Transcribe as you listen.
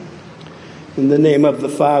In the name of the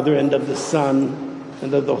Father, and of the Son,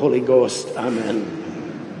 and of the Holy Ghost. Amen.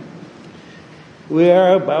 We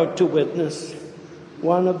are about to witness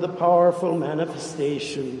one of the powerful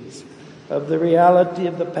manifestations of the reality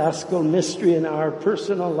of the Paschal mystery in our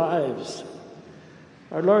personal lives.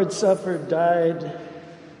 Our Lord suffered, died,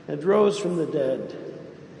 and rose from the dead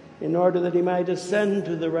in order that he might ascend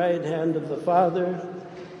to the right hand of the Father,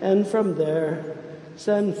 and from there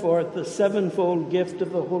send forth the sevenfold gift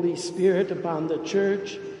of the Holy Spirit upon the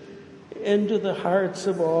Church into the hearts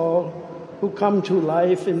of all who come to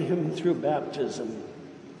life in him through baptism.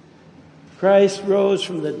 Christ rose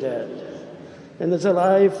from the dead and is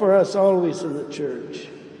alive for us always in the Church.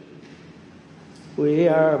 We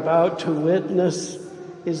are about to witness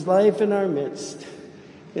his life in our midst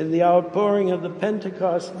in the outpouring of the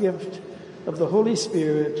Pentecost gift of the Holy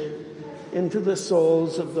Spirit into the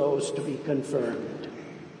souls of those to be confirmed.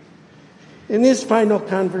 In his final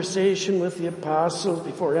conversation with the apostles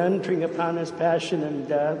before entering upon his passion and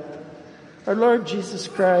death, our Lord Jesus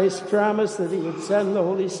Christ promised that he would send the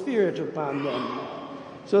Holy Spirit upon them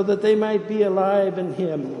so that they might be alive in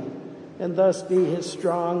him and thus be his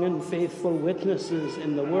strong and faithful witnesses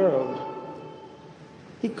in the world.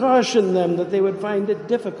 He cautioned them that they would find it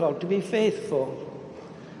difficult to be faithful,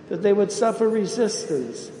 that they would suffer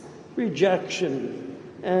resistance, rejection,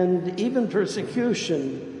 and even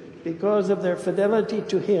persecution because of their fidelity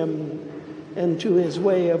to him and to his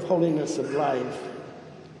way of holiness of life.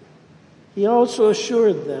 He also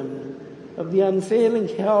assured them of the unfailing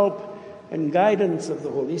help and guidance of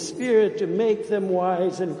the Holy Spirit to make them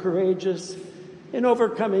wise and courageous in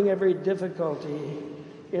overcoming every difficulty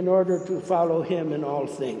in order to follow him in all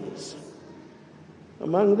things.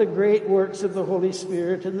 Among the great works of the Holy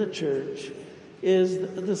Spirit in the Church is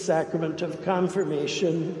the sacrament of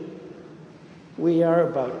confirmation we are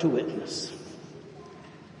about to witness.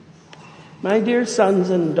 My dear sons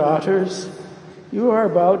and daughters, you are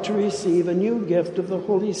about to receive a new gift of the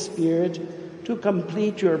Holy Spirit to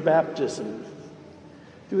complete your baptism.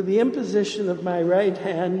 Through the imposition of my right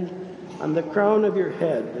hand on the crown of your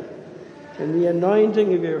head and the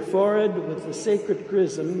anointing of your forehead with the sacred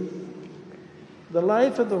chrism, the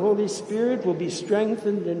life of the Holy Spirit will be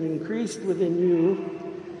strengthened and increased within you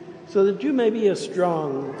so that you may be a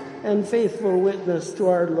strong and faithful witness to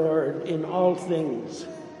our Lord in all things.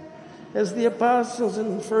 As the apostles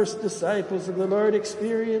and first disciples of the Lord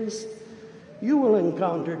experienced, you will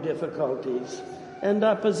encounter difficulties and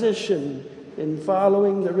opposition in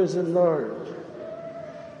following the risen Lord.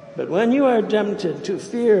 But when you are tempted to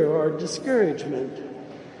fear or discouragement,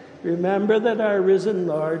 remember that our risen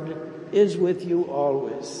Lord is with you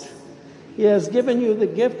always. He has given you the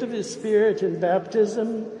gift of his Spirit in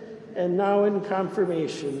baptism and now in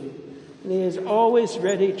confirmation, and he is always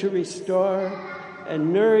ready to restore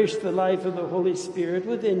and nourish the life of the Holy Spirit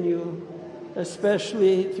within you,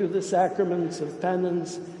 especially through the sacraments of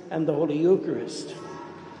penance and the Holy Eucharist.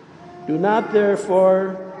 Do not,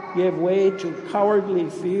 therefore, give way to cowardly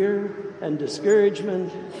fear and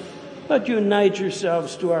discouragement, but unite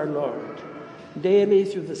yourselves to our Lord daily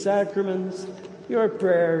through the sacraments, your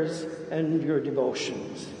prayers, and your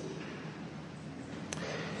devotions.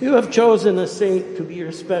 You have chosen a saint to be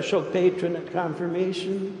your special patron at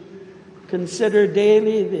confirmation. Consider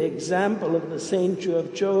daily the example of the saint you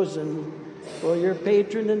have chosen for your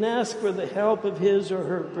patron and ask for the help of his or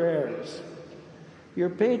her prayers. Your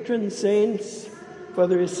patron saints, for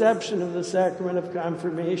the reception of the sacrament of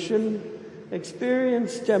confirmation,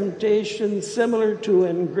 experience temptations similar to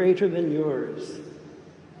and greater than yours,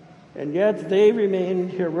 and yet they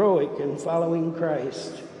remained heroic in following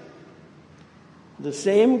Christ. The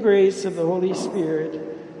same grace of the Holy Spirit,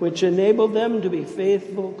 which enabled them to be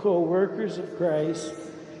faithful co-workers of Christ,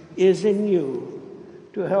 is in you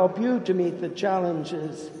to help you to meet the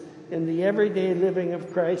challenges in the everyday living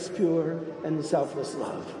of Christ's pure and selfless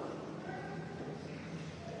love.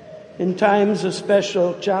 In times of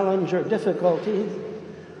special challenge or difficulty,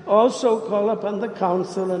 also call upon the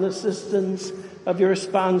counsel and assistance of your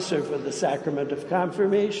sponsor for the sacrament of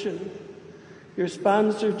confirmation. Your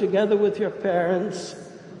sponsor, together with your parents,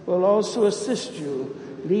 will also assist you,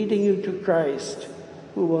 leading you to Christ,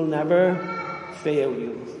 who will never fail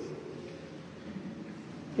you.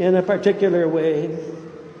 In a particular way,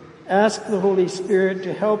 ask the Holy Spirit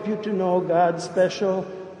to help you to know God's special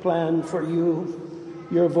plan for you,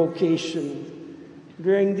 your vocation.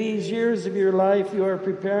 During these years of your life, you are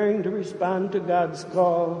preparing to respond to God's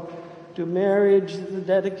call to marriage, the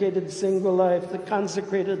dedicated single life, the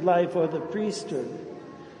consecrated life, or the priesthood.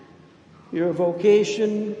 Your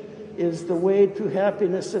vocation is the way to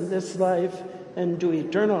happiness in this life and to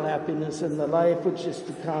eternal happiness in the life which is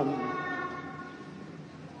to come.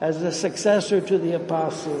 as a successor to the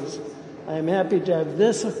apostles, I am happy to have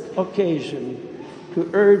this occasion to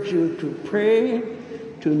urge you to pray,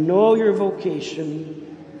 to know your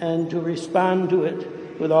vocation, and to respond to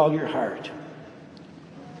it with all your heart.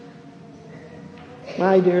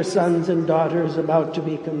 My dear sons and daughters about to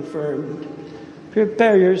be confirmed,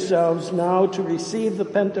 prepare yourselves now to receive the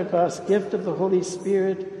Pentecost gift of the Holy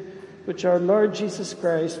Spirit, which our Lord Jesus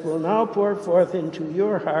Christ will now pour forth into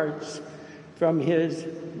your hearts from his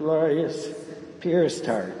glorious, pierced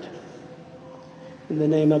heart. In the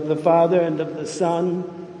name of the Father, and of the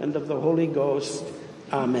Son, and of the Holy Ghost.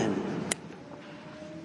 Amen.